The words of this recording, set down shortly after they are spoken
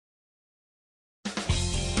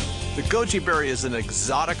The goji berry is an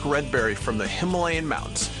exotic red berry from the Himalayan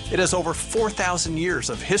mountains. It has over 4,000 years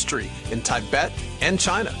of history in Tibet and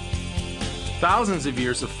China. Thousands of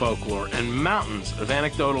years of folklore and mountains of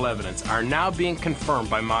anecdotal evidence are now being confirmed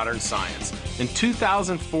by modern science. In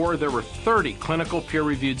 2004, there were 30 clinical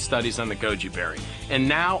peer-reviewed studies on the goji berry, and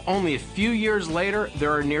now, only a few years later,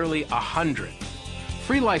 there are nearly 100.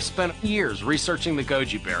 FreeLife spent years researching the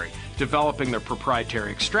goji berry, developing their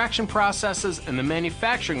proprietary extraction processes and the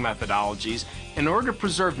manufacturing methodologies in order to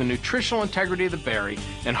preserve the nutritional integrity of the berry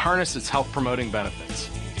and harness its health-promoting benefits.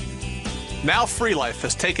 Now FreeLife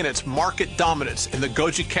has taken its market dominance in the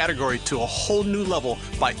goji category to a whole new level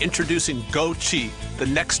by introducing GoChi, the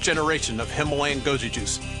next generation of Himalayan goji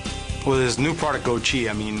juice. With this new product, GoChi,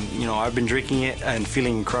 I mean, I've been drinking it and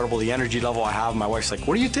feeling incredible. The energy level I have, my wife's like,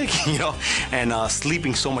 what are you taking, And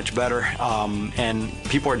sleeping so much better, and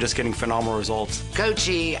people are just getting phenomenal results.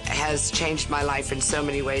 GoChi has changed my life in so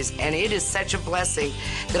many ways, and it is such a blessing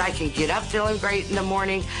that I can get up feeling great in the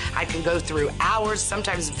morning. I can go through hours,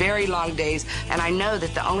 sometimes very long days, and I know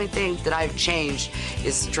that the only thing that I've changed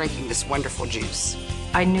is drinking this wonderful juice.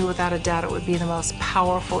 I knew without a doubt it would be the most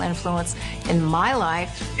powerful influence in my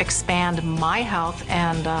life, expand my health,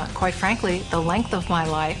 and quite frankly, the length of my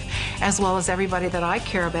life, as well as everybody that I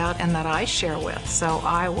care about and that I share with. So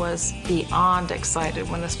I was beyond excited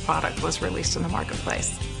when this product was released in the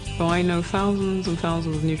marketplace. So I know thousands and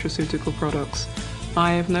thousands of nutraceutical products.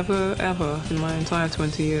 I have never, ever, in my entire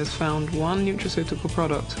 20 years, found one nutraceutical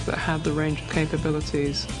product that had the range of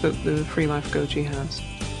capabilities that the FreeLife GoChi has.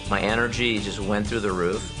 My energy just went through the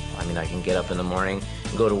roof. I mean, I can get up in the morning,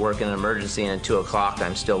 go to work in an emergency, and at 2 o'clock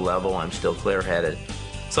I'm still level, I'm still clear-headed.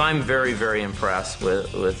 So I'm very, very impressed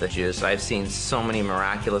with the juice. I've seen so many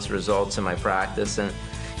miraculous results in my practice, and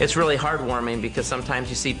it's really heartwarming because sometimes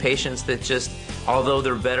you see patients that just, although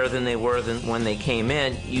they're better than they were when they came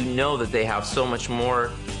in, you know that they have so much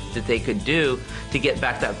more that they could do to get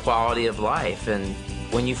back that quality of life. And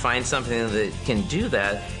when you find something that can do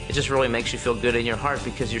that, it just really makes you feel good in your heart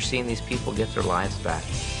because you're seeing these people get their lives back.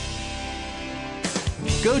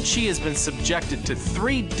 GoChi has been subjected to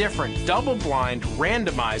 3 different double-blind,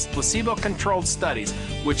 randomized, placebo-controlled studies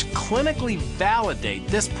which clinically validate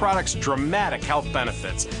this product's dramatic health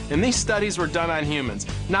benefits. And these studies were done on humans,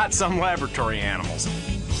 not some laboratory animals.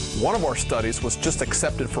 One of our studies was just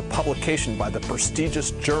accepted for publication by the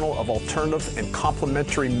prestigious Journal of Alternative and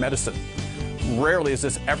Complementary Medicine. Rarely has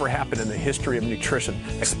this ever happened in the history of nutrition,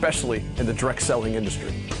 especially in the direct selling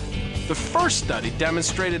industry. The first study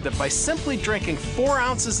demonstrated that by simply drinking 4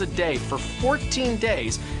 ounces a day for 14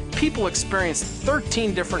 days, people experienced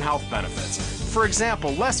 13 different health benefits. For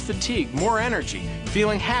example, less fatigue, more energy,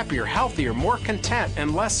 feeling happier, healthier, more content,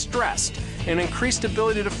 and less stressed, an increased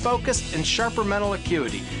ability to focus and sharper mental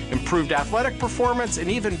acuity, improved athletic performance, and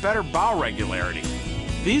even better bowel regularity.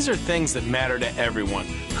 These are things that matter to everyone.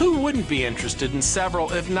 Who wouldn't be interested in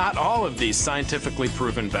several, if not all, of these scientifically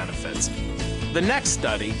proven benefits? The next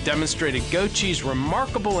study demonstrated GoChi's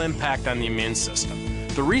remarkable impact on the immune system.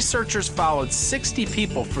 The researchers followed 60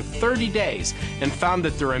 people for 30 days and found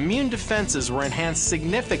that their immune defenses were enhanced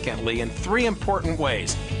significantly in 3 important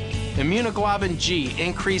ways. Immunoglobulin G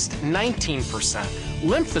increased 19%,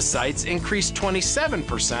 lymphocytes increased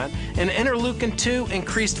 27%, and interleukin-2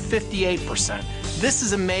 increased 58%. This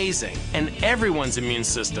is amazing, and everyone's immune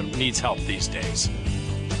system needs help these days.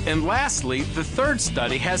 And lastly, the third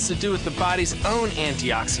study has to do with the body's own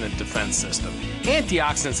antioxidant defense system.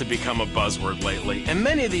 Antioxidants have become a buzzword lately, and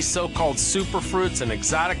many of these so-called superfruits and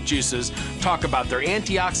exotic juices talk about their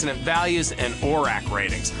antioxidant values and ORAC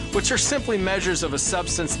ratings, which are simply measures of a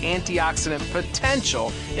substance's antioxidant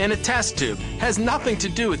potential in a test tube. It has nothing to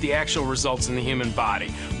do with the actual results in the human body.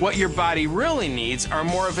 What your body really needs are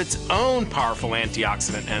more of its own powerful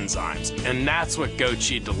antioxidant enzymes, and that's what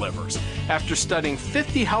GoChi delivers. After studying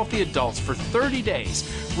 50 healthy adults for 30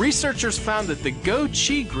 days, researchers found that the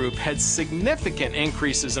GoChi group had significant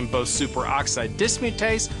increases in both superoxide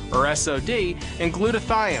dismutase, or SOD, and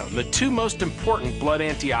glutathione, the 2 most important blood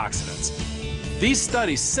antioxidants. These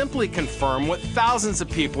studies simply confirm what thousands of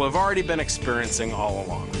people have already been experiencing all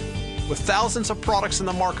along. With thousands of products in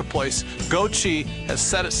the marketplace, GoChi has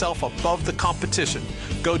set itself above the competition.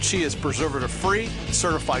 GoChi is preservative-free,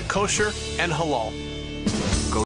 certified kosher, and halal.